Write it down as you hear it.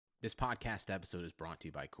This podcast episode is brought to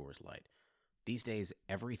you by Coors Light. These days,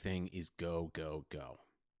 everything is go, go, go.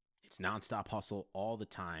 It's nonstop hustle all the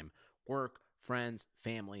time. Work, friends,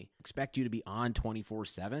 family, expect you to be on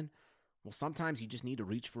 24/7. Well, sometimes you just need to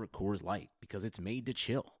reach for a Coors Light because it's made to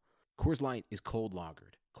chill. Coors Light is cold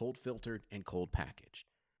lagered, cold filtered, and cold packaged.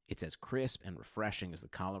 It's as crisp and refreshing as the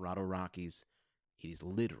Colorado Rockies. It is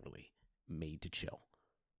literally made to chill.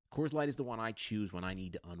 Coors Light is the one I choose when I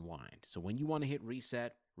need to unwind. So when you want to hit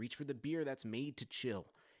reset, reach for the beer that's made to chill.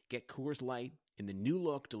 Get Coors Light in the new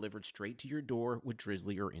look delivered straight to your door with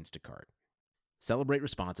Drizzly or Instacart. Celebrate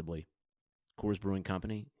responsibly. Coors Brewing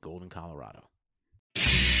Company, Golden, Colorado.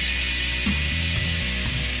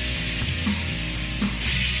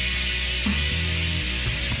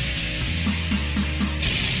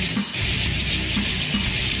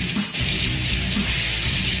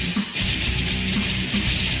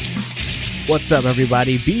 What's up,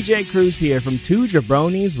 everybody? BJ Cruz here from Two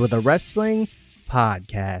Jabronis with a Wrestling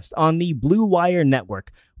Podcast on the Blue Wire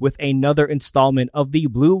Network with another installment of the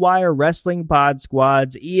Blue Wire Wrestling Pod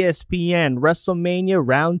Squad's ESPN WrestleMania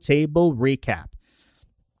Roundtable Recap.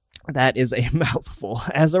 That is a mouthful.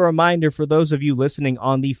 As a reminder for those of you listening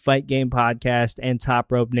on the Fight Game Podcast and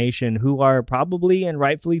Top Rope Nation who are probably and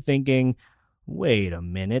rightfully thinking, wait a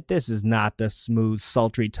minute, this is not the smooth,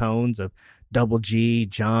 sultry tones of Double G,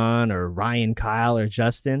 John, or Ryan, Kyle, or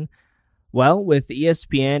Justin. Well, with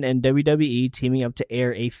ESPN and WWE teaming up to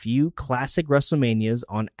air a few classic WrestleManias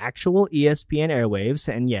on actual ESPN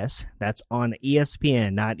airwaves, and yes, that's on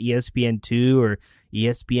ESPN, not ESPN2 or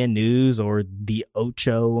ESPN News or The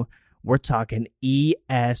Ocho. We're talking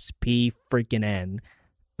ESP freaking N.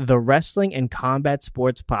 The Wrestling and Combat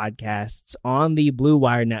Sports podcasts on the Blue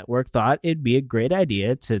Wire Network thought it'd be a great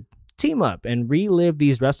idea to team up and relive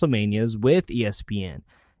these WrestleManias with ESPN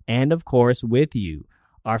and, of course, with you,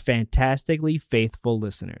 our fantastically faithful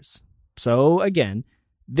listeners. So, again,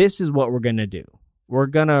 this is what we're going to do. We're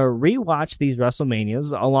going to rewatch these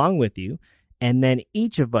WrestleManias along with you, and then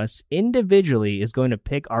each of us individually is going to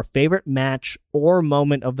pick our favorite match or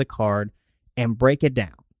moment of the card and break it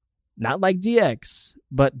down. Not like DX,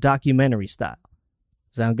 but documentary style.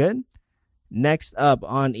 Sound good? Next up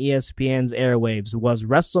on ESPN's airwaves was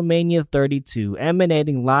WrestleMania 32,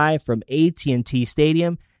 emanating live from AT&T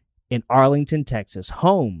Stadium in Arlington, Texas,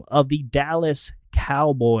 home of the Dallas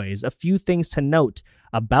Cowboys. A few things to note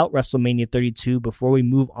about WrestleMania 32 before we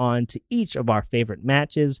move on to each of our favorite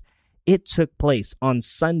matches. It took place on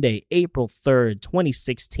Sunday, April 3rd,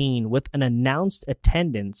 2016, with an announced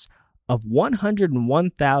attendance of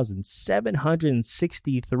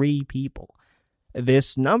 101,763 people.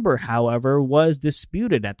 This number, however, was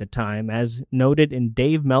disputed at the time, as noted in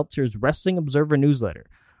Dave Meltzer's Wrestling Observer newsletter,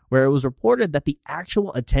 where it was reported that the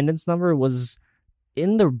actual attendance number was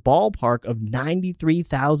in the ballpark of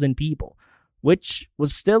 93,000 people, which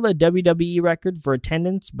was still a WWE record for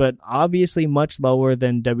attendance, but obviously much lower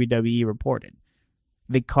than WWE reported.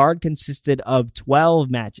 The card consisted of 12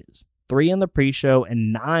 matches, 3 on the pre-show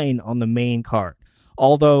and 9 on the main card.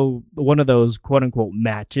 Although one of those quote-unquote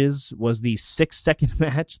matches was the 6-second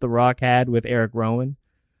match The Rock had with Eric Rowan.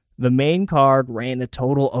 The main card ran a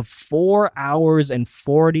total of 4 hours and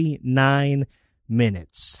 49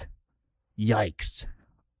 minutes. Yikes.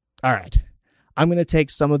 All right. I'm going to take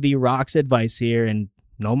some of The Rock's advice here and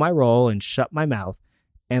know my role and shut my mouth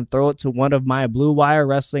and throw it to one of my Blue Wire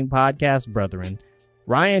Wrestling Podcast brethren,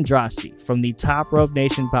 Ryan Drosty from the Top Rope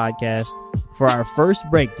Nation podcast, for our first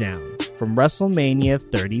breakdown from WrestleMania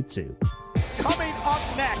 32. Coming up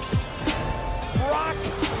next, Brock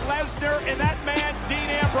Lesnar and that man, Dean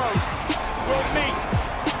Ambrose, will meet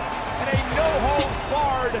in a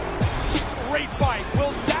no-holds-barred street fight.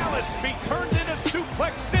 Will Dallas be turned into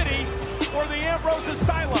Suplex City or the Ambrose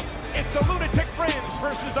Asylum? It's the Lunatic Fringe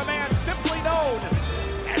versus the man simply known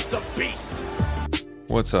as the Beast.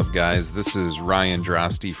 What's up, guys? This is Ryan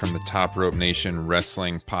Drosty from the Top Rope Nation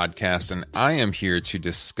Wrestling Podcast, and I am here to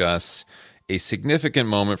discuss a significant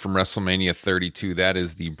moment from WrestleMania 32. That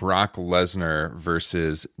is the Brock Lesnar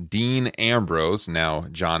versus Dean Ambrose, now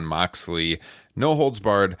Jon Moxley,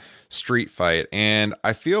 no-holds-barred street fight. And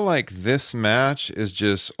I feel like this match is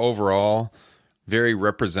just overall very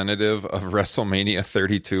representative of WrestleMania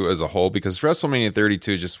 32 as a whole, because WrestleMania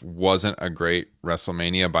 32 just wasn't a great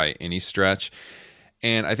WrestleMania by any stretch.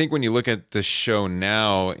 And I think when you look at the show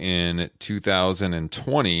now in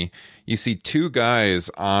 2020, you see 2 guys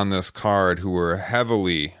on this card who were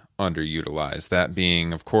heavily underutilized. That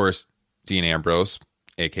being, of course, Dean Ambrose,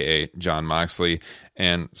 a.k.a. Jon Moxley,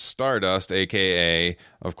 and Stardust, a.k.a.,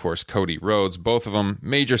 of course, Cody Rhodes. Both of them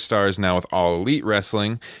major stars now with All Elite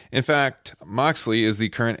Wrestling. In fact, Moxley is the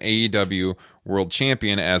current AEW world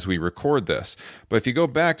champion as we record this. But if you go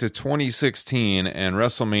back to 2016 and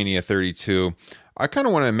WrestleMania 32, I kind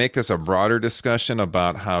of want to make this a broader discussion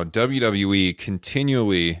about how WWE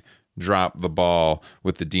continually drop the ball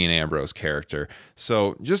with the Dean Ambrose character.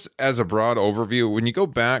 So just as a broad overview, when you go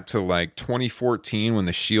back to like 2014 when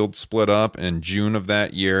the Shield split up in June of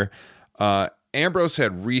that year, Ambrose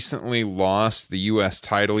had recently lost the U.S.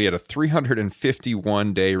 title. He had a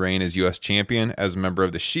 351-day reign as U.S. champion as a member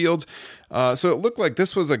of the Shield. So it looked like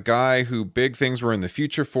this was a guy who big things were in the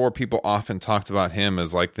future for. People often talked about him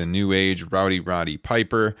as like the new age Rowdy Roddy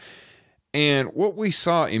Piper. And what we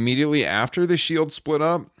saw immediately after the Shield split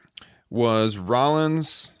up was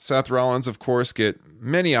Seth Rollins, of course, get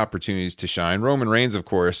many opportunities to shine. Roman Reigns, of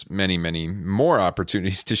course, many, many more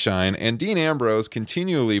opportunities to shine. And Dean Ambrose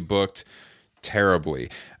continually booked terribly.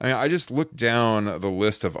 I mean, I just looked down the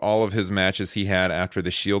list of all of his matches he had after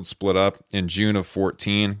the Shield split up in June of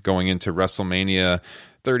 14, going into WrestleMania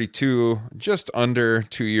 32, just under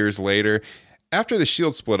 2 years later. After the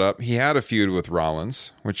Shield split up, he had a feud with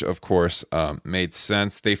Rollins, which of course made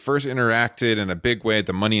sense. They first interacted in a big way at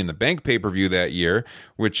the Money in the Bank pay-per-view that year,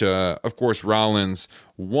 which of course Rollins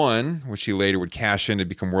won, which he later would cash in to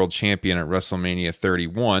become world champion at WrestleMania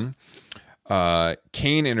 31.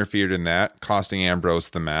 Kane interfered in that, costing Ambrose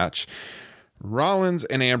the match. Rollins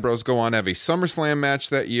and Ambrose go on to have a SummerSlam match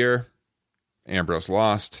that year. Ambrose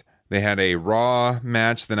lost. They had a Raw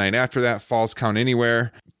match the night after that, Falls Count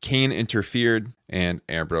Anywhere. Kane interfered and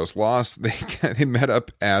Ambrose lost. They met up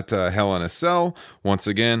at Hell in a Cell. Once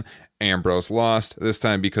again, Ambrose lost, this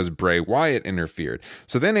time because Bray Wyatt interfered.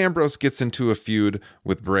 So then Ambrose gets into a feud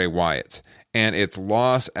with Bray Wyatt. And it's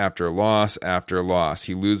loss after loss after loss.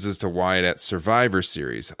 He loses to Wyatt at Survivor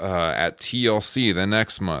Series, at TLC the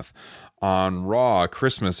next month, on Raw,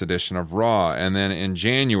 Christmas edition of Raw, and then in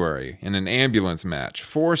January in an ambulance match.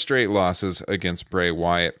 4 straight losses against Bray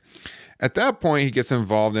Wyatt. At that point, he gets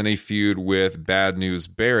involved in a feud with Bad News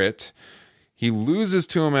Barrett. He loses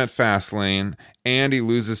to him at Fastlane, and he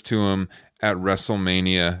loses to him at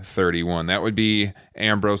WrestleMania 31. That would be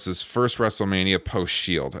Ambrose's first WrestleMania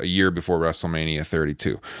post-Shield, a year before WrestleMania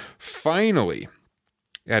 32. Finally,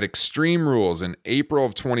 at Extreme Rules in April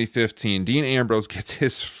of 2015, Dean Ambrose gets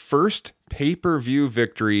his first pay-per-view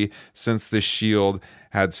victory since the Shield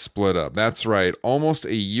had split up. That's right, almost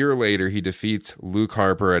a year later, he defeats Luke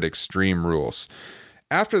Harper at Extreme Rules.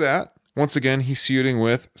 After that, once again, he's feuding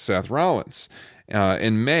with Seth Rollins.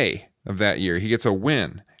 In May of that year, he gets a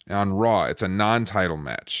win on Raw. It's a non-title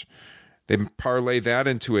match. They parlay that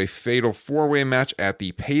into a fatal 4-way match at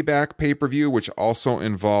the Payback pay-per-view, which also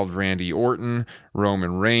involved Randy Orton,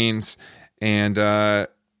 Roman Reigns, and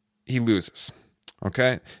he loses.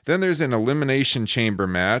 Okay? Then there's an Elimination Chamber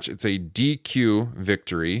match. It's a DQ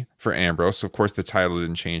victory for Ambrose. Of course, the title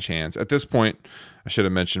didn't change hands. At this point, I should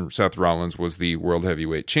have mentioned Seth Rollins was the World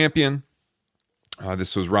Heavyweight Champion.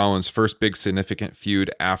 This was Rollins' first big significant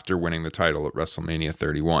feud after winning the title at WrestleMania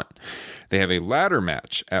 31. They have a ladder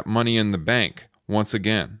match at Money in the Bank. Once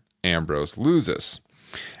again, Ambrose loses.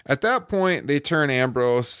 At that point, they turn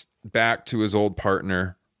Ambrose back to his old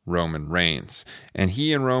partner, Roman Reigns. And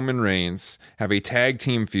he and Roman Reigns have a tag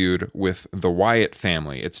team feud with the Wyatt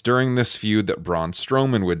family. It's during this feud that Braun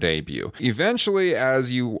Strowman would debut. Eventually,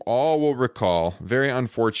 as you all will recall, very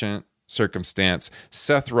unfortunate circumstance,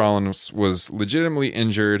 Seth Rollins was legitimately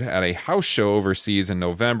injured at a house show overseas in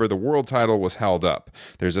November. The world title was held up.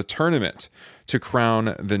 There's a tournament to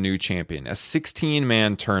crown the new champion, a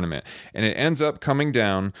 16-man tournament, and it ends up coming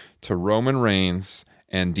down to Roman Reigns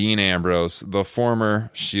and Dean Ambrose, the former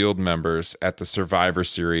Shield members, at the Survivor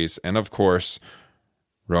Series, and of course,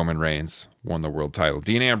 Roman Reigns won the world title.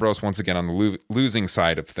 Dean Ambrose, once again, on the losing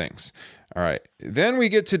side of things. All right. Then we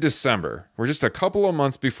get to December. We're just a couple of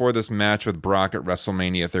months before this match with Brock at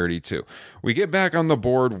WrestleMania 32. We get back on the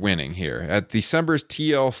board winning here. At December's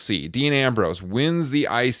TLC, Dean Ambrose wins the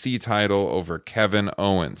IC title over Kevin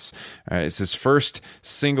Owens. It's his first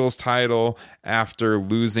singles title after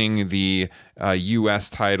losing the U.S.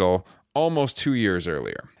 title almost 2 years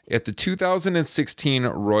earlier. At the 2016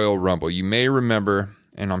 Royal Rumble, you may remember,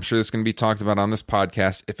 and I'm sure this is going to be talked about on this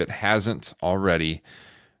podcast if it hasn't already,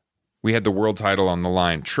 we had the world title on the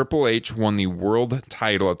line. Triple H won the world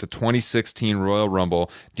title at the 2016 Royal Rumble.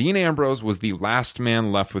 Dean Ambrose was the last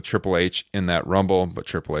man left with Triple H in that Rumble, but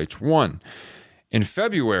Triple H won. In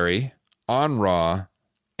February, on Raw,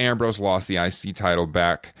 Ambrose lost the IC title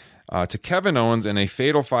back to Kevin Owens in a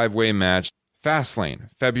fatal 5-way match. Fastlane,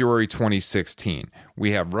 February 2016.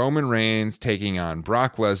 We have Roman Reigns taking on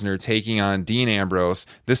Brock Lesnar, taking on Dean Ambrose.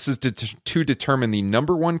 This is to determine the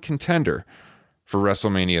number 1 contender for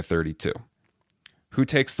WrestleMania 32. Who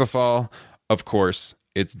takes the fall? of course,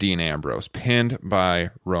 it's Dean Ambrose, pinned by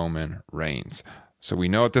Roman Reigns. So we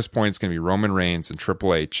know at this point it's going to be Roman Reigns and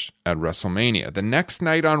Triple H at WrestleMania. The next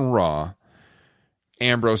night on Raw,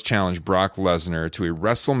 Ambrose challenged Brock Lesnar to a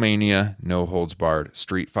WrestleMania no-holds-barred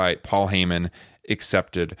street fight. Paul Heyman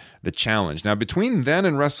accepted the challenge. Now, between then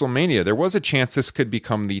and WrestleMania, there was a chance this could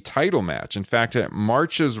become the title match. In fact, at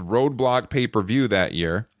March's Roadblock pay-per-view that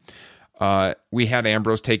year, we had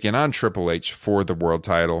Ambrose taking on Triple H for the world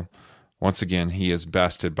title. Once again, he is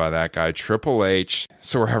bested by that guy, Triple H.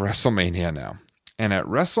 So we're at WrestleMania now. And at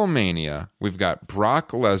WrestleMania, we've got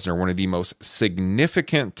Brock Lesnar, one of the most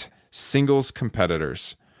significant singles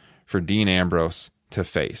competitors for Dean Ambrose to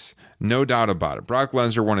face. No doubt about it. Brock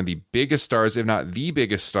Lesnar, one of the biggest stars, if not the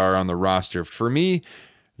biggest star on the roster. For me,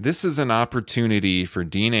 this is an opportunity for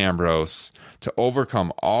Dean Ambrose to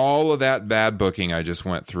overcome all of that bad booking I just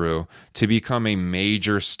went through to become a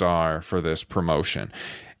major star for this promotion.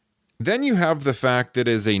 Then you have the fact that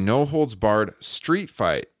it is a no-holds-barred street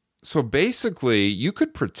fight. So basically, you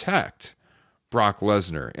could protect Brock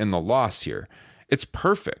Lesnar in the loss here. It's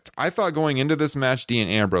perfect. I thought going into this match, Dean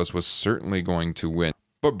Ambrose was certainly going to win.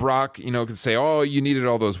 But Brock, could say, oh, you needed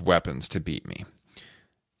all those weapons to beat me.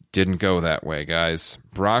 Didn't go that way, guys.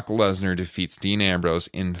 Brock Lesnar defeats Dean Ambrose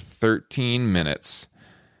in 13 minutes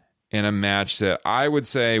in a match that I would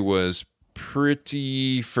say was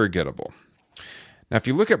pretty forgettable. Now, if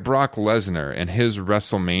you look at Brock Lesnar and his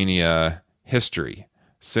WrestleMania history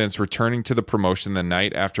since returning to the promotion the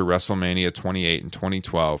night after WrestleMania 28 in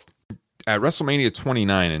 2012, at WrestleMania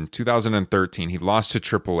 29 in 2013, he lost to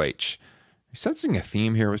Triple H. Are you sensing a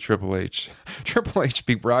theme here with Triple H? Triple H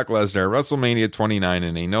beat Brock Lesnar at WrestleMania 29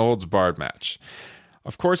 in a no-holds-barred match.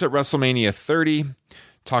 Of course, at WrestleMania 30,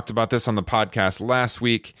 talked about this on the podcast last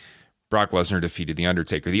week, Brock Lesnar defeated The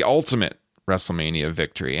Undertaker, the ultimate WrestleMania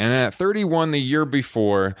victory. And at 31 the year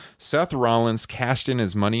before, Seth Rollins cashed in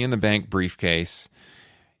his Money in the Bank briefcase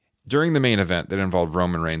during the main event that involved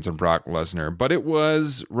Roman Reigns and Brock Lesnar. But it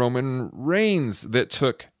was Roman Reigns that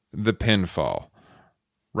took the pinfall.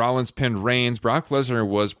 Rollins pinned Reigns. Brock Lesnar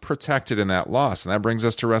was protected in that loss. And that brings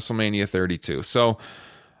us to WrestleMania 32. So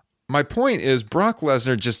my point is, Brock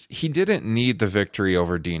Lesnar he didn't need the victory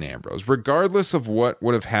over Dean Ambrose. Regardless of what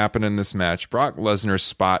would have happened in this match, Brock Lesnar's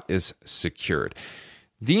spot is secured.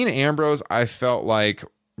 Dean Ambrose, I felt like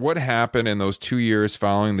what happened in those 2 years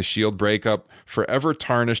following the Shield breakup forever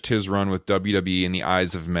tarnished his run with WWE in the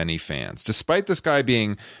eyes of many fans. Despite this guy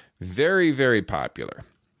being very, very popular,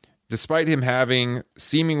 despite him having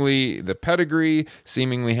seemingly the pedigree,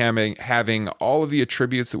 seemingly having all of the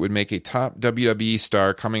attributes that would make a top WWE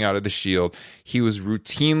star coming out of the Shield, he was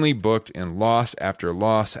routinely booked in loss after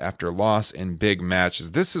loss after loss in big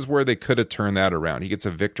matches. This is where they could have turned that around. He gets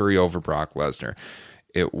a victory over Brock Lesnar.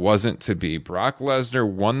 It wasn't to be. Brock Lesnar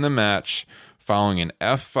won the match following an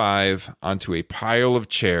F5 onto a pile of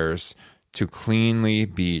chairs to cleanly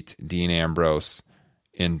beat Dean Ambrose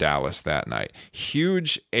in Dallas that night.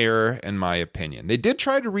 Huge error, in my opinion. They did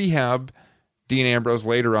try to rehab Dean Ambrose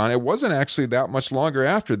later on. It wasn't actually that much longer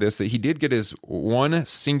after this that he did get his one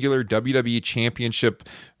singular WWE Championship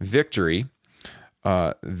victory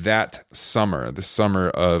that summer, the summer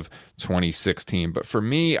of 2016. But for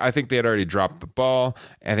me, I think they had already dropped the ball.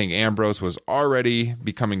 I think Ambrose was already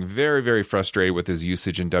becoming very, very frustrated with his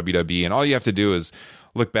usage in WWE. And all you have to do is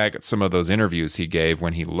look back at some of those interviews he gave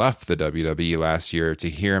when he left the WWE last year to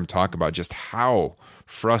hear him talk about just how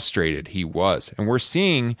frustrated he was. And we're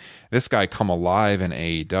seeing this guy come alive in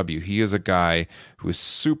AEW. He is a guy who is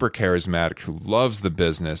super charismatic, who loves the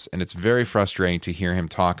business, and it's very frustrating to hear him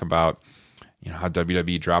talk about how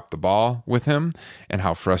WWE dropped the ball with him and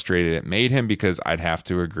how frustrated it made him, because I'd have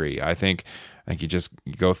to agree. I think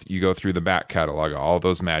you go through the back catalog of all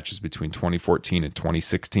those matches between 2014 and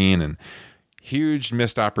 2016, and huge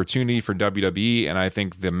missed opportunity for WWE. And I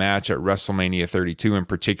think the match at WrestleMania 32 in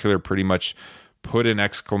particular pretty much put an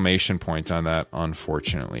exclamation point on that,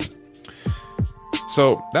 unfortunately.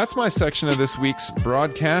 So that's my section of this week's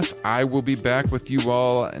broadcast. I will be back with you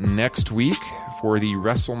all next week for the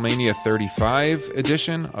WrestleMania 35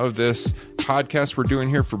 edition of this podcast we're doing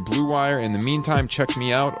here for Blue Wire. In the meantime, check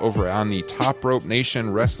me out over on the Top Rope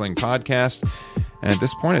Nation Wrestling Podcast. And at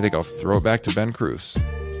this point, I think I'll throw it back to Ben Cruz.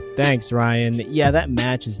 Thanks, Ryan. Yeah, that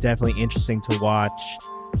match is definitely interesting to watch,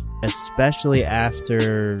 especially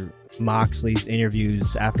after Moxley's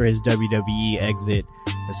interviews after his WWE exit,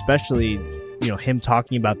 especially, him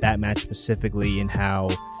talking about that match specifically and how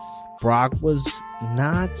Brock was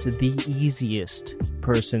not the easiest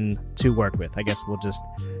person to work with. I guess we'll just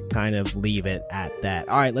kind of leave it at that.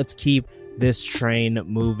 All right, let's keep this train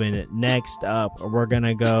moving. Next up, we're going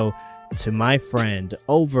to go to my friend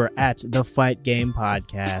over at the Fight Game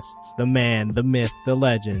Podcasts, the man, the myth, the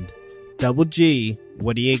legend, Double G.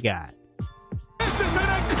 What do you got? This is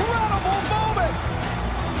an incredible moment!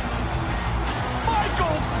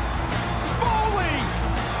 Michaels, Foley,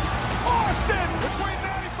 Austin! Between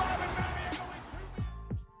 95 and 98, only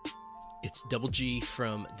two. It's Double G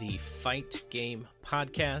from the Fight Game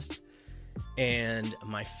Podcast. And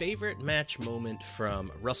my favorite match moment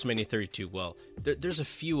from WrestleMania 32, well, there's a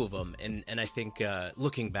few of them, and I think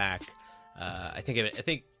looking back, I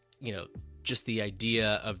think you know, just the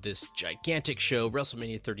idea of this gigantic show,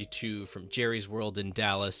 WrestleMania 32 from Jerry's World in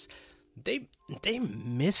Dallas, they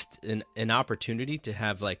missed an opportunity to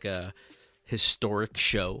have like a historic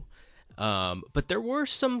show, but there were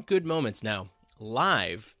some good moments. Now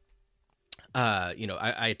live,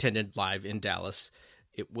 I attended live in Dallas.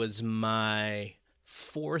 It was my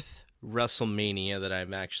fourth WrestleMania that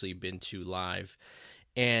I've actually been to live,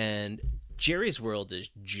 and Jerry's World is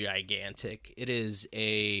gigantic. It is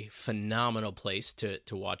a phenomenal place to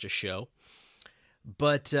watch a show,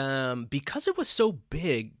 but because it was so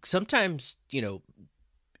big, sometimes,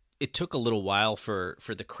 it took a little while for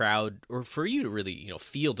the crowd, or for you to really,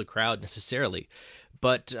 feel the crowd necessarily.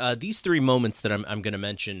 But these three moments that I'm going to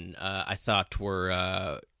mention, I thought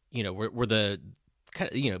were the kind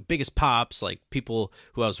of, biggest pops, like people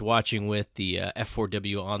who I was watching with, the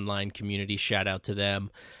F4W online community, shout out to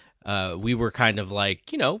them. We were kind of like,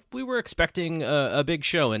 we were expecting a big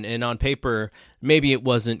show, and on paper, maybe it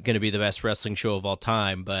wasn't going to be the best wrestling show of all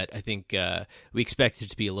time, but I think we expected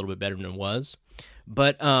it to be a little bit better than it was.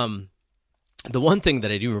 But the one thing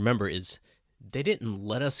that I do remember is they didn't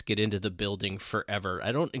let us get into the building forever.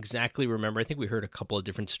 I don't exactly remember. I think we heard a couple of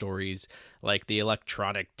different stories, like the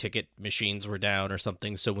electronic ticket machines were down or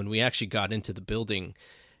something. So when we actually got into the building,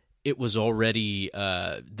 it was already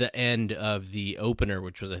the end of the opener,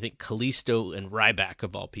 which was, I think, Kalisto and Ryback,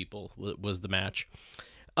 of all people, was the match.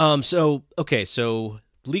 So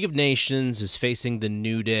League of Nations is facing the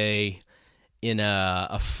New Day in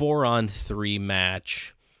a 4-on-3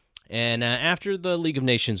 match. And after the League of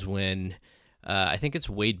Nations win, I think it's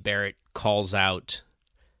Wade Barrett calls out,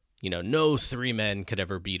 no three men could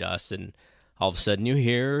ever beat us. And all of a sudden you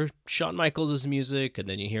hear Shawn Michaels' music, and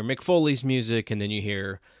then you hear Mick Foley's music, and then you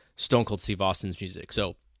hear Stone Cold Steve Austin's music.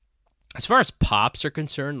 So as far as pops are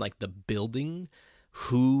concerned, like the building,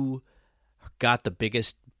 who got the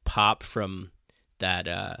biggest pop from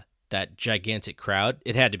that gigantic crowd,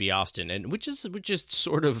 it had to be Austin. And which is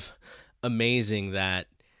sort of amazing that,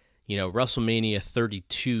 WrestleMania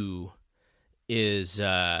 32 is,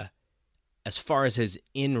 as far as his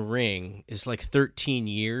in-ring, is like 13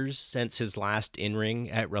 years since his last in-ring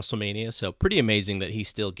at WrestleMania. So pretty amazing that he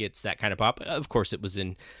still gets that kind of pop. Of course, it was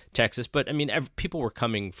in Texas, but I mean, people were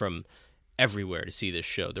coming from everywhere to see this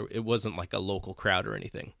show. It wasn't like a local crowd or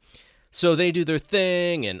anything. So they do their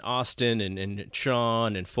thing, and Austin and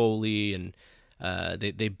Shawn and Foley, and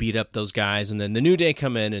they beat up those guys, and then the New Day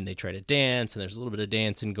come in and they try to dance, and there's a little bit of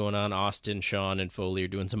dancing going on. Austin, Shawn, and Foley are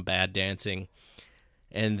doing some bad dancing.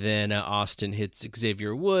 And then Austin hits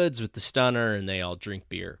Xavier Woods with the stunner, and they all drink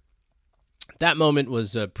beer. That moment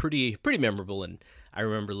was pretty memorable, and I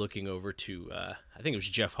remember looking over to, I think it was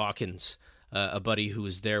Jeff Hawkins, a buddy who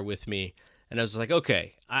was there with me, and I was like,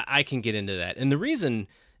 okay, I can get into that. And the reason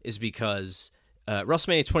is because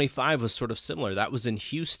WrestleMania 25 was sort of similar. That was in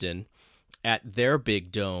Houston at their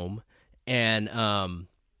big dome, and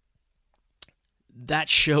that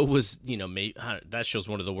show was, that show's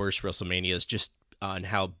one of the worst WrestleManias, just on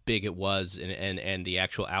how big it was and the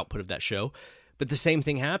actual output of that show. But the same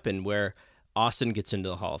thing happened where Austin gets into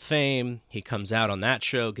the Hall of Fame. He comes out on that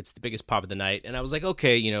show, gets the biggest pop of the night. And I was like,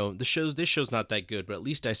 okay, this show's not that good, but at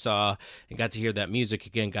least I saw and got to hear that music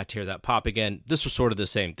again, got to hear that pop again. This was sort of the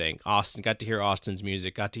same thing. Austin, got to hear Austin's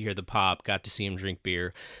music, got to hear the pop, got to see him drink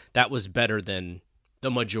beer. That was better than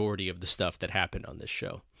the majority of the stuff that happened on this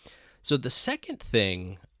show. So the second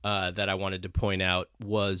thing that I wanted to point out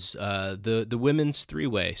was the women's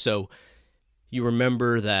three-way. So you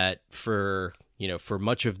remember that for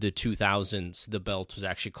much of the 2000s, the belt was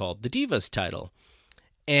actually called the Divas title.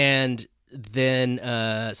 And then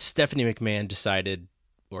Stephanie McMahon decided,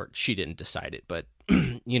 or she didn't decide it, but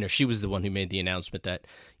she was the one who made the announcement that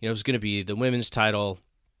it was going to be the women's title,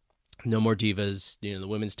 no more Divas. The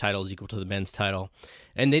women's title is equal to the men's title.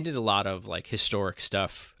 And they did a lot of like historic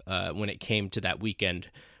stuff when it came to that weekend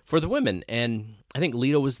for the women. And I think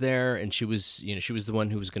Lita was there, and she was the one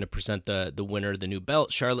who was going to present the winner of the new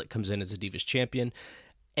belt. Charlotte comes in as a Divas champion.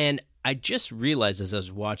 And I just realized as I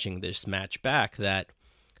was watching this match back that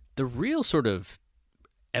the real sort of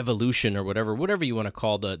evolution or whatever you want to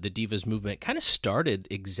call the Divas movement kind of started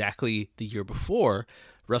exactly the year before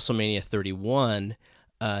WrestleMania 31.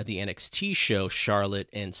 The NXT show, Charlotte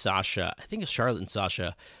and Sasha, I think it's Charlotte and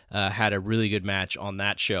Sasha, had a really good match on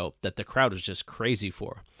that show that the crowd was just crazy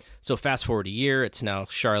for. So fast forward a year, it's now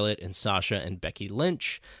Charlotte and Sasha and Becky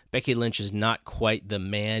Lynch. Becky Lynch is not quite the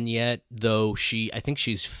man yet, though I think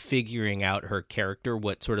she's figuring out her character,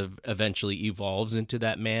 what sort of eventually evolves into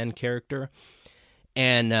that man character.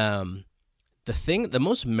 And the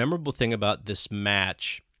most memorable thing about this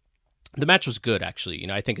match, the match was good,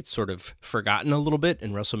 actually. I think it's sort of forgotten a little bit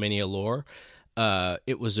in WrestleMania lore.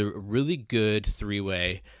 It was a really good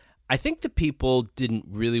three-way. I think the people didn't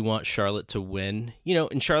really want Charlotte to win.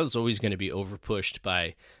 And Charlotte's always going to be overpushed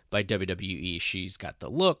by WWE. She's got the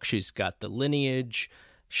look, she's got the lineage,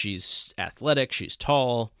 she's athletic, she's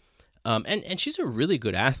tall, and she's a really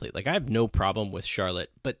good athlete. Like, I have no problem with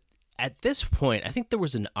Charlotte, but at this point, I think there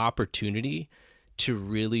was an opportunity to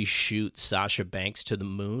really shoot Sasha Banks to the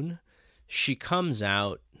moon. She comes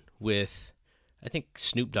out with, I think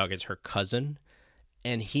Snoop Dogg is her cousin,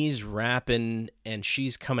 and he's rapping, and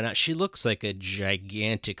she's coming out. She looks like a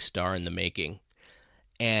gigantic star in the making.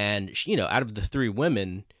 And, out of the three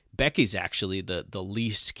women, Becky's actually the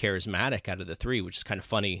least charismatic out of the three, which is kind of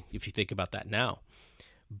funny if you think about that now.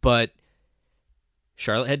 But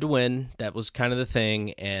Charlotte had to win. That was kind of the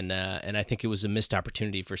thing, and I think it was a missed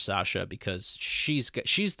opportunity for Sasha because she's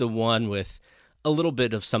the one with a little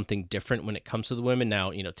bit of something different when it comes to the women. Now,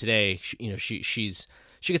 today,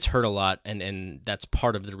 she gets hurt a lot, and that's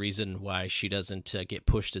part of the reason why she doesn't get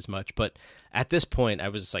pushed as much. But at this point, I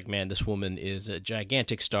was just like, man, this woman is a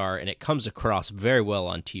gigantic star, and it comes across very well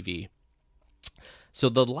on TV. So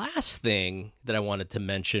the last thing that I wanted to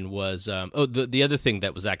mention was, the other thing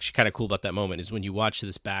that was actually kind of cool about that moment is when you watch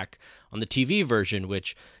this back on the TV version,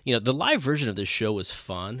 which, the live version of this show was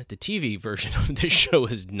fun. The TV version of this show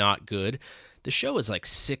is not good. The show is like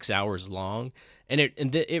 6 hours long, and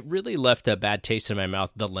it really left a bad taste in my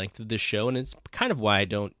mouth, the length of this show, and it's kind of why I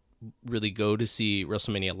don't really go to see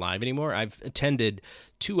WrestleMania live anymore. I've attended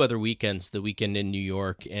 2 other weekends, the weekend in New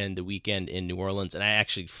York and the weekend in New Orleans, and I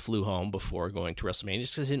actually flew home before going to WrestleMania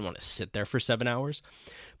just because I didn't want to sit there for 7 hours.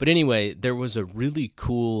 But anyway, there was a really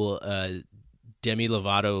cool Demi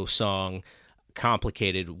Lovato song,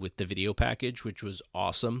 Complicated, with the video package, which was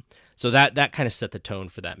awesome. So that kind of set the tone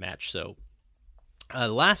for that match. So the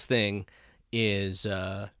last thing is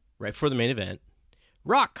right before the main event,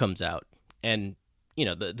 Rock comes out, and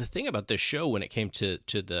the thing about this show when it came to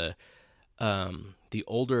the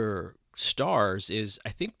older stars is I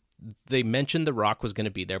think they mentioned The Rock was going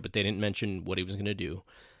to be there, but they didn't mention what he was going to do.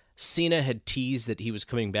 Cena had teased that he was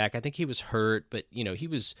coming back. I think he was hurt, but he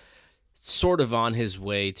was sort of on his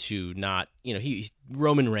way to not.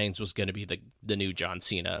 Roman Reigns was going to be the new John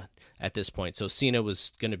Cena at this point, so Cena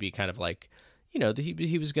was going to be kind of like.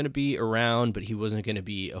 He was going to be around, but he wasn't going to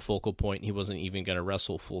be a focal point. He wasn't even going to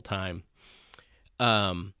wrestle full time.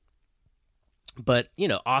 But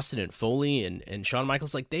Austin and Foley and Shawn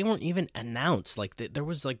Michaels, like, they weren't even announced. Like, there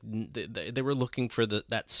was like they were looking for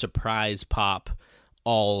that surprise pop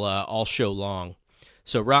all show long.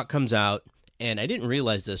 So Rock comes out, and I didn't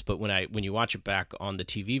realize this, but when you watch it back on the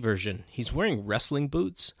TV version, he's wearing wrestling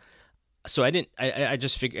boots. So I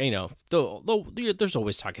just figured, though there's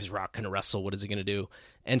always talk, is Rock going to wrestle? What is he going to do?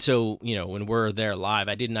 And so, when we're there live,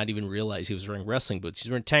 I did not even realize he was wearing wrestling boots.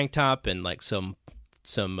 He's wearing tank top and like some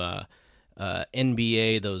NBA,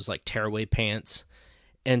 those like tearaway pants.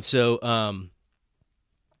 And so,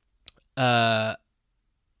 I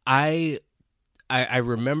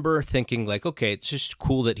remember thinking like, okay, it's just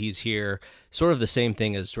cool that he's here. Sort of the same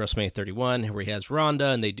thing as WrestleMania 31, where he has Ronda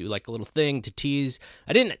and they do like a little thing to tease.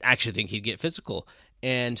 I didn't actually think he'd get physical.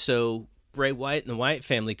 And so Bray Wyatt and the Wyatt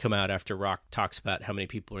family come out after Rock talks about how many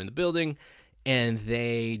people are in the building, and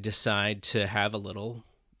they decide to have a little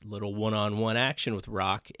one-on-one action with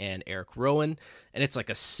Rock and Eric Rowan. And it's like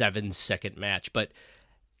a 7-second match. But,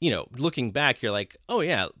 looking back, you're like, oh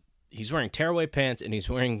yeah, he's wearing tearaway pants and he's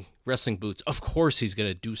wearing wrestling boots. Of course he's going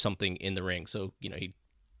to do something in the ring. So,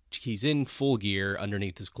 he's in full gear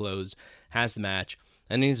underneath his clothes, has the match,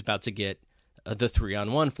 and he's about to get the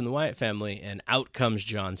 3-on-1 from the Wyatt family, and out comes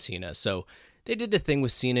John Cena. So they did the thing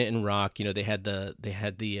with Cena and Rock. They had the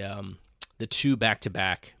 2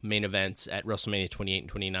 back-to-back main events at WrestleMania 28 and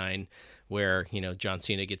 29, where John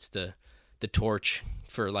Cena gets the torch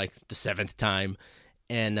for like the 7th time,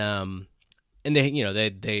 and they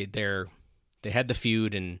had the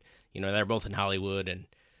feud, and they're both in Hollywood, and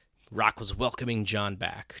Rock was welcoming John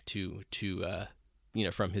back to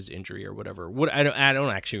from his injury or whatever. I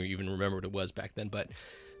don't actually even remember what it was back then, but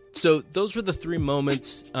So those were the three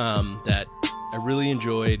moments that I really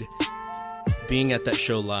enjoyed being at that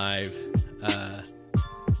show live. I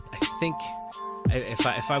think if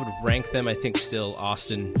I would rank them, I think still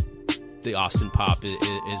the Austin Pop is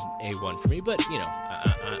A1 for me. But,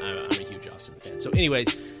 I'm a huge Austin fan. So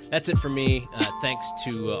anyways, that's it for me. Thanks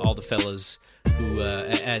to all the fellas who,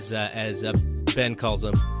 as Ben calls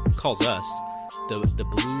us, the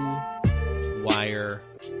Blue Wire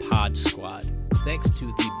Pod Squad. Thanks to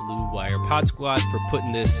the Blue Wire Pod Squad for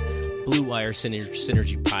putting this Blue Wire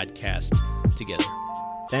Synergy podcast together.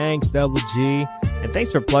 Thanks, Double G. And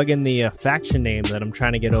thanks for plugging the faction name that I'm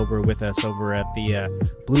trying to get over with us over at the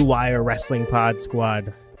Blue Wire Wrestling Pod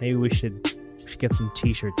Squad. Maybe we should get some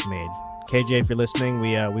t-shirts made. KJ, if you're listening,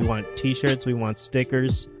 we want t-shirts, we want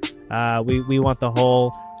stickers, we want the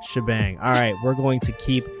whole shebang. All right, we're going to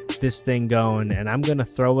keep this thing going, and I'm going to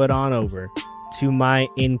throw it on over to my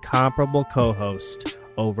incomparable co-host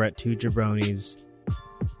over at Two Jabronis,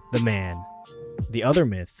 the man, the other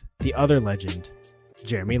myth, the other legend,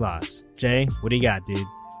 Jeremy Loss. Jay, what do you got, dude?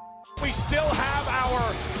 We still have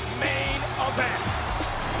our main event.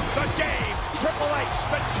 The game, Triple H,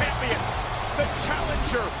 the champion, the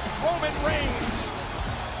challenger, Roman Reigns.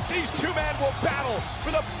 These two men will battle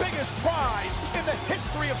for the biggest prize in the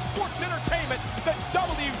history of sports entertainment, the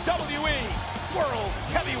WWE World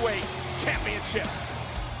Heavyweight Championship.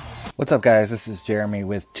 What's up, guys? This is Jeremy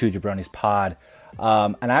with Two Jabronis Pod.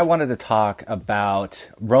 And I wanted to talk about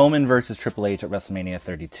Roman versus Triple H at WrestleMania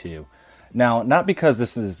 32. Now, not because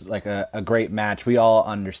this is like a great match. We all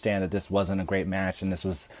understand that this wasn't a great match, and this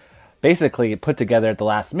was basically put together at the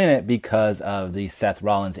last minute because of the Seth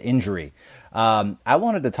Rollins injury. I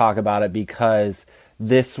wanted to talk about it because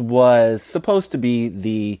this was supposed to be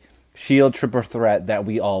the Shield triple threat that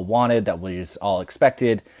we all wanted, that we just all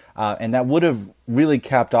expected, and that would have really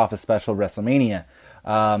capped off a special WrestleMania.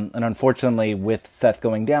 And unfortunately, with Seth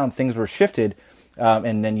going down, things were shifted,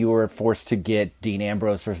 and then you were forced to get Dean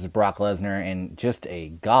Ambrose versus Brock Lesnar in just a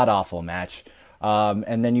god-awful match.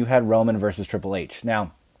 And then you had Roman versus Triple H.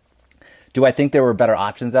 Now, do I think there were better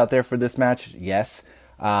options out there for this match? Yes.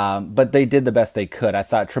 But they did the best they could. I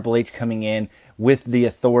thought Triple H coming in with the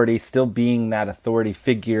authority, still being that authority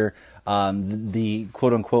figure, the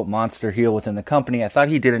quote-unquote monster heel within the company, I thought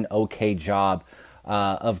he did an okay job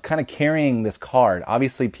of kind of carrying this card.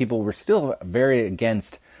 Obviously, people were still very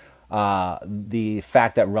against the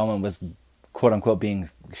fact that Roman was quote-unquote being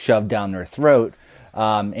shoved down their throat,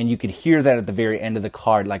 and you could hear that at the very end of the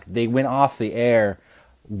card. Like, they went off the air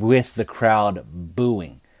with the crowd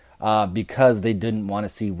booing because they didn't want to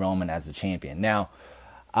see Roman as the champion. Now,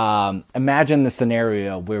 imagine the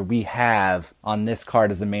scenario where we have on this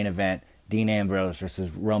card as the main event Dean Ambrose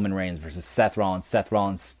versus Roman Reigns versus Seth Rollins. Seth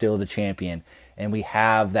Rollins still the champion. And we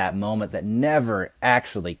have that moment that never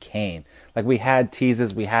actually came. Like, we had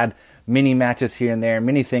teases, we had mini matches here and there,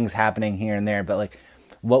 many things happening here and there. But, like,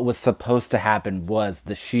 what was supposed to happen was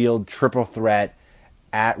the Shield triple threat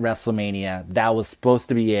at WrestleMania. That was supposed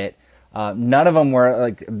to be it. None of them were,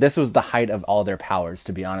 like, this was the height of all their powers,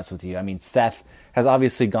 to be honest with you. I mean, Seth has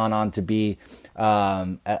obviously gone on to be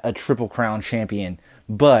a Triple Crown champion.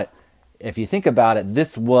 But if you think about it,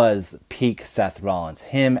 this was peak Seth Rollins.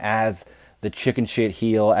 Him as the chicken shit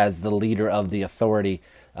heel, as the leader of the authority.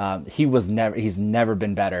 He's never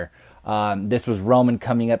been better. This was Roman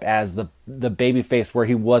coming up as the babyface, where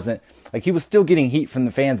he wasn't, like, he was still getting heat from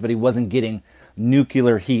the fans, but he wasn't getting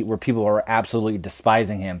nuclear heat where people were absolutely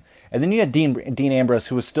despising him. And then you had Dean Ambrose,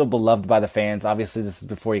 who was still beloved by the fans. Obviously, this is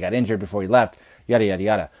before he got injured, before he left, yada, yada,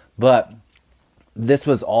 yada. But this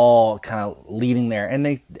was all kind of leading there.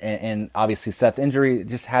 And obviously Seth's injury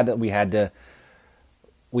just we had to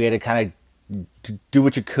kind of to do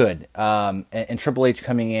what you could. And Triple H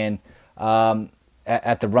coming in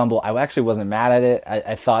at the Rumble, I actually wasn't mad at it.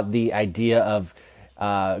 I thought the idea of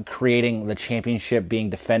creating the championship being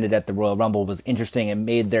defended at the Royal Rumble was interesting. It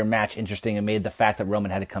made their match interesting. It made the fact that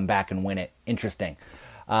Roman had to come back and win it interesting.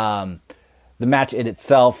 The match in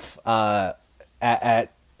itself at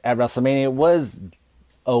WrestleMania was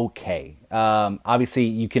okay. Obviously,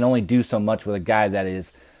 you can only do so much with a guy that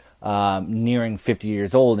is nearing 50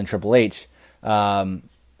 years old in Triple H, and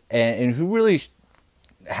who really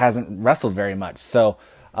hasn't wrestled very much. So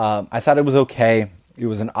I thought it was okay. It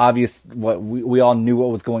was an obvious, what we all knew what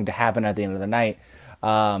was going to happen at the end of the night.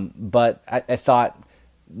 But I thought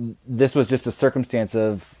this was just a circumstance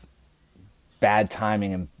of bad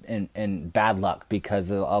timing and bad luck, because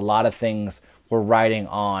a lot of things were riding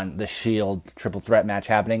on the Shield triple threat match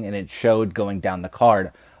happening, and it showed going down the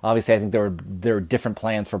card. Obviously, I think there were different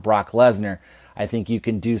plans for Brock Lesnar. I think you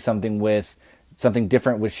can do something with something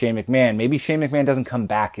different with Shane McMahon. Maybe Shane McMahon doesn't come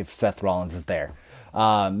back if Seth Rollins is there.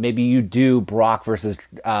 Maybe you do Brock versus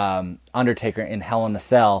Undertaker in Hell in a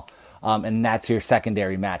Cell, and that's your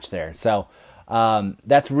secondary match there. So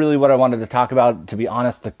that's really what I wanted to talk about. To be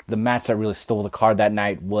honest, the match that really stole the card that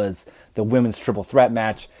night was the women's triple threat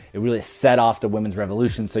match. It really set off the women's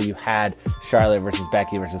revolution. So you had Charlotte versus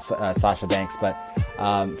Becky versus Sasha Banks. But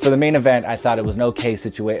for the main event, I thought it was an okay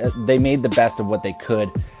situation. They made the best of what they could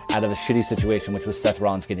out of a shitty situation, which was Seth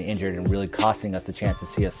Rollins getting injured and really costing us the chance to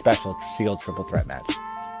see a special Shield triple threat match.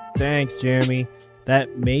 Thanks, Jeremy.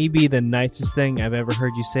 That may be the nicest thing I've ever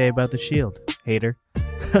heard you say about the Shield, hater.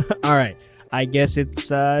 All right, I guess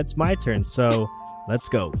it's my turn, so let's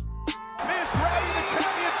go. Miz grabbing the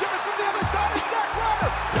championship, and from the other side is Zack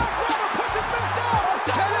Ryder. Zack Ryder pushes Miz down.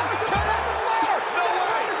 Zack Ryder's at the top of the ladder. Zack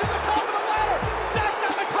Ryder's at the top of the ladder. Zack's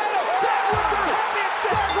got the title. Zack wins the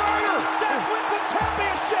championship. Zack Ryder. Zack wins the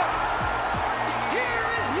championship. Here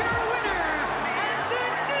is your winner and the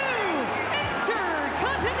new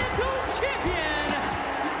Intercontinental Champion,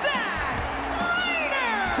 Zack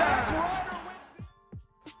Ryder. Zack Ryder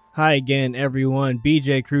wins. Hi again, everyone.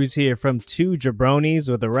 BJ Cruz here from Two Jabronis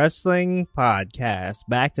with a Wrestling Podcast,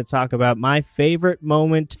 back to talk about my favorite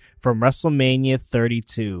moment from WrestleMania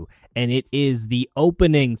 32, and it is the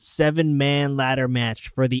opening 7-man ladder match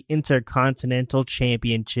for the Intercontinental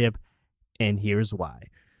Championship, and here's why.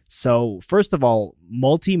 So, first of all,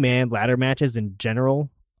 multi-man ladder matches in general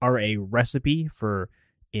are a recipe for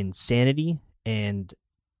insanity, and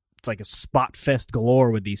it's like a spot fest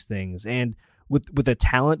galore with these things, and with the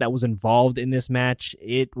talent that was involved in this match,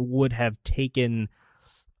 it would have taken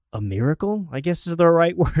a miracle, I guess is the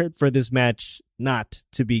right word, for this match not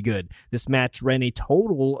to be good. This match ran a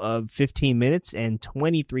total of 15 minutes and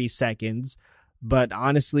 23 seconds, but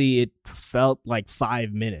honestly, it felt like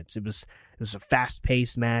 5 minutes. It was a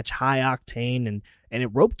fast-paced match, high octane, and it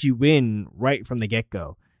roped you in right from the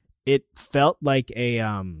get-go. It felt like a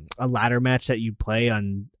ladder match that you play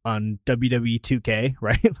on WWE 2K,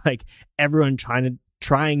 right? Like everyone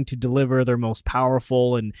trying to deliver their most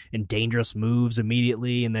powerful and dangerous moves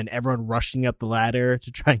immediately, and then everyone rushing up the ladder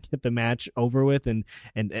to try and get the match over with and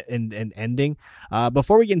ending.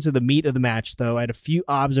 Before we get into the meat of the match, though, I had a few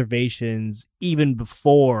observations even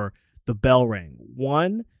before the bell rang.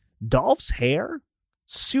 One, Dolph's hair,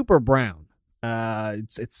 super brown.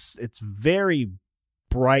 It's very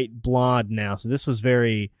bright blonde now, so this was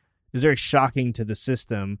very shocking to the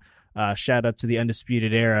system. Shout out to the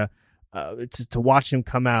Undisputed Era, to watch him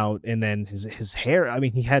come out, and then his hair, I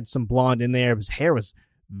mean, he had some blonde in there, his hair was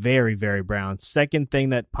very, very brown. Second thing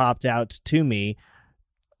that popped out to me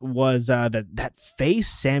was that face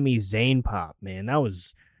Sami Zayn pop, man. That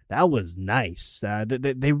was nice.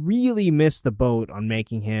 They really missed the boat on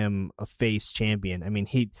making him a face champion. I mean,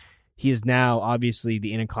 he is now obviously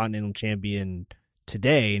the Intercontinental Champion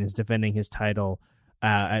today and is defending his title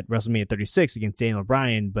at WrestleMania 36 against Daniel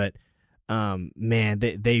Bryan, but man,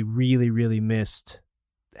 they really, really missed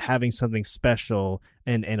having something special,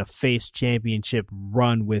 and a face championship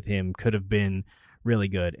run with him could have been really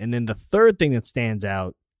good. And then the third thing that stands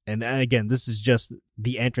out, and again, this is just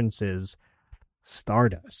the entrances,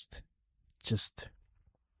 Stardust. Just,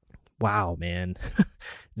 wow, man.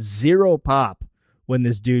 Zero pop when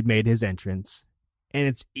this dude made his entrance. And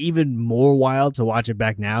it's even more wild to watch it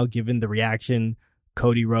back now, given the reaction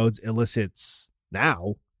Cody Rhodes elicits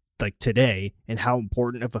now, like today, and how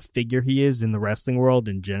important of a figure he is in the wrestling world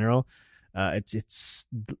in general. It's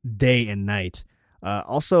day and night.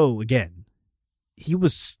 Also, again, he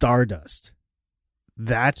was Stardust.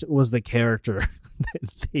 That was the character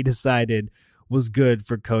that they decided was good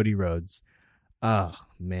for Cody Rhodes. Oh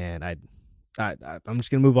man, I'm just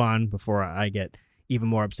gonna move on before I get even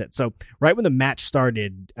more upset. So right when the match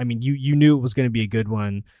started, I mean, you knew it was going to be a good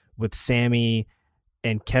one, with Sammy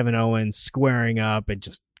and Kevin Owens squaring up and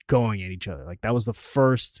just going at each other. Like, that was the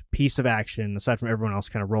first piece of action, aside from everyone else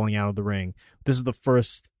kind of rolling out of the ring. This is the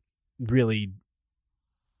first really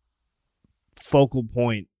focal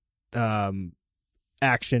point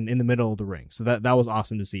action in the middle of the ring. So that was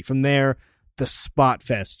awesome to see. From there, the spot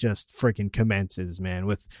fest just freaking commences, man,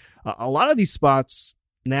 with a lot of these spots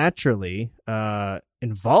naturally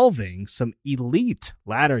involving some elite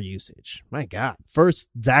ladder usage. My God. First,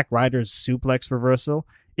 Zack Ryder's suplex reversal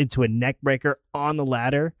into a neck breaker on the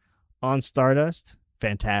ladder on Stardust.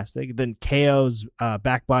 Fantastic. Then KO's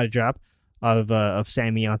back body drop of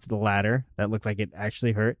Sammy onto the ladder. That looked like it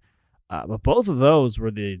actually hurt. But both of those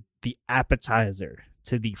were the appetizer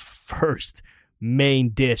to the first main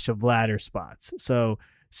dish of ladder spots. So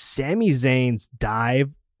Sami Zayn's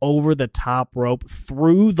dive over the top rope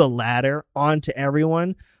through the ladder onto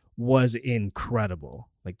everyone was incredible.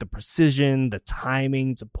 Like the precision, the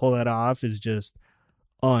timing to pull that off is just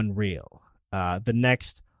unreal. The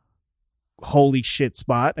next holy shit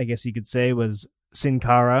spot, I guess you could say, was Sin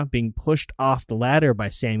Cara being pushed off the ladder by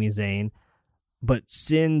Sami Zayn, but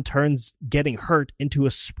Sin turns getting hurt into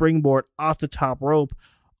a springboard off the top rope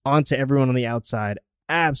onto everyone on the outside.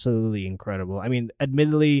 Absolutely incredible. I mean,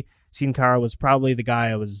 admittedly, Sin Cara was probably the guy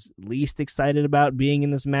I was least excited about being in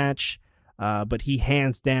this match, but he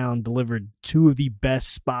hands down delivered two of the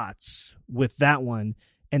best spots with that one,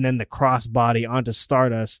 and then the crossbody onto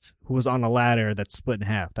Stardust, who was on a ladder that split in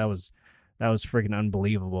half. That was freaking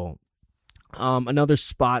unbelievable. Another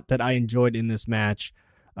spot that I enjoyed in this match,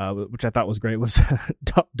 which I thought was great, was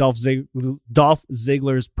Dolph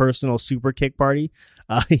Ziggler's personal super kick party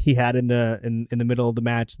he had in the middle of the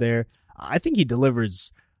match there. I think he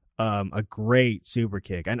delivers a great super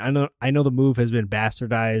kick. And I know the move has been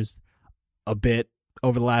bastardized a bit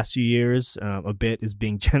over the last few years. A bit is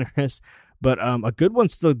being generous, but a good one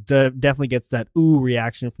still definitely gets that ooh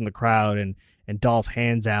reaction from the crowd, and Dolph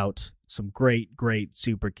hands out some great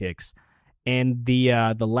super kicks. And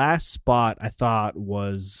the last spot I thought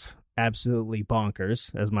was absolutely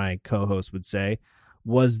bonkers, as my co-host would say,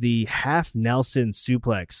 was the half Nelson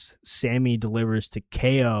suplex Sammy delivers to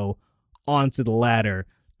KO onto the ladder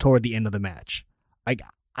toward the end of the match.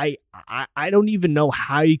 I don't even know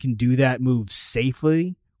how you can do that move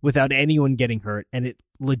safely without anyone getting hurt, and it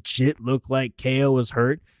legit looked like KO was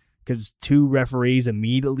hurt because two referees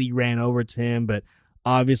immediately ran over to him, but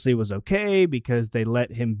obviously was okay because they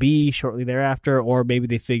let him be shortly thereafter, or maybe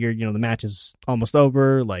they figured, the match is almost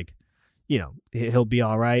over, like, he'll be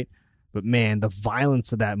all right. But man, the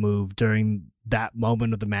violence of that move during that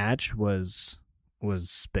moment of the match was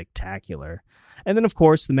spectacular. And then, of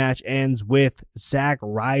course, the match ends with Zack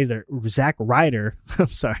Ryder, I'm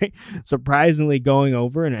sorry, surprisingly going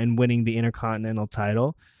over and winning the Intercontinental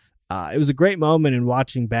title. It was a great moment, in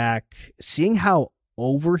watching back, seeing how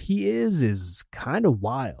over he is kind of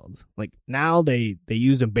wild. Like, now they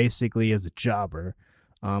use him basically as a jobber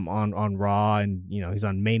on Raw, and he's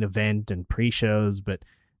on Main Event and pre-shows, but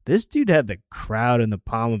this dude had the crowd in the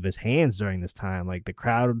palm of his hands during this time. Like, the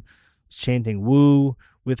crowd was chanting woo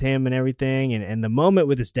with him and everything, and the moment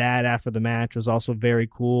with his dad after the match was also very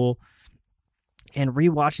cool. And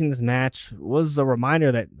rewatching this match was a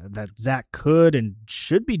reminder that Zack could and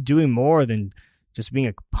should be doing more than just being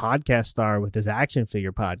a podcast star with his action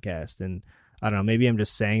figure podcast. And I don't know, maybe I'm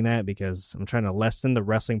just saying that because I'm trying to lessen the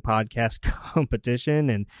wrestling podcast competition,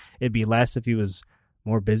 and it'd be less if he was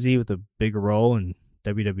more busy with a bigger role in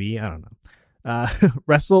WWE. I don't know.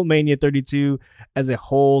 WrestleMania 32 as a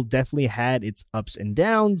whole definitely had its ups and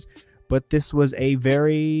downs, but this was a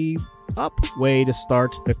very up way to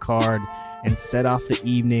start the card and set off the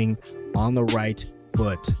evening on the right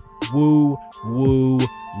foot. Woo, woo,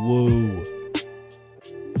 woo.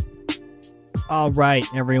 All right,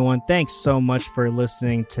 everyone. Thanks so much for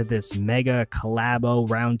listening to this mega collabo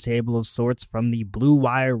roundtable of sorts from the Blue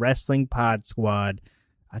Wire Wrestling Pod Squad.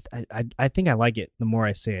 I think I like it the more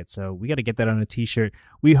I say it, so we got to get that on a t-shirt.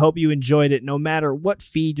 We hope you enjoyed it no matter what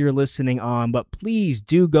feed you're listening on, but please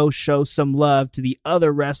do go show some love to the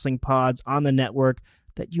other wrestling pods on the network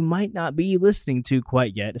that you might not be listening to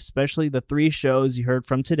quite yet, especially the 3 shows you heard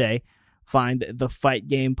from today. Find the Fight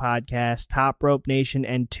Game Podcast, Top Rope Nation,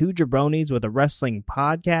 and 2 Jabronis with a Wrestling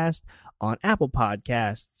Podcast on Apple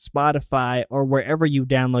Podcasts, Spotify, or wherever you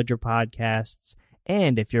download your podcasts.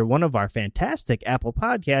 And if you're one of our fantastic Apple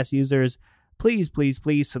Podcast users, please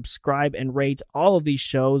subscribe and rate all of these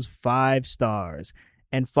shows 5 stars.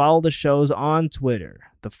 And follow the shows on Twitter.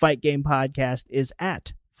 The Fight Game Podcast is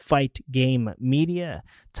at Fight Game Media.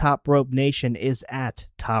 Top Rope Nation is at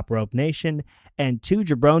Top Rope Nation. And 2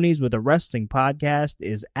 Jabronis with a Wrestling Podcast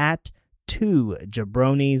is at 2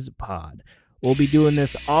 Jabronis Pod. We'll be doing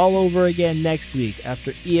this all over again next week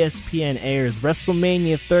after ESPN airs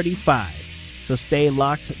WrestleMania 35. So stay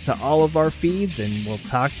locked to all of our feeds, and we'll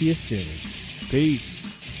talk to you soon. Peace.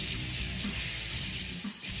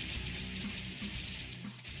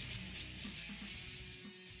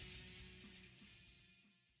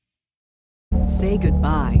 Say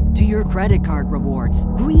goodbye to your credit card rewards.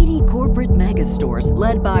 Greedy corporate mega stores,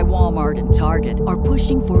 led by Walmart and Target, are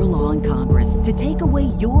pushing for a law in Congress to take away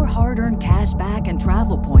your hard-earned cash back and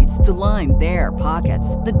travel points to line their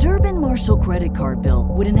pockets. The Durbin-Marshall credit card bill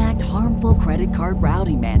would enact harmful credit card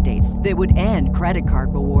routing mandates that would end credit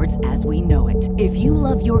card rewards as we know it. If you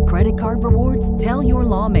love your credit card rewards, tell your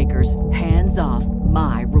lawmakers, hands off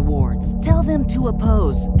my rewards. Tell them to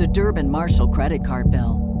oppose the Durbin-Marshall credit card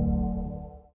bill.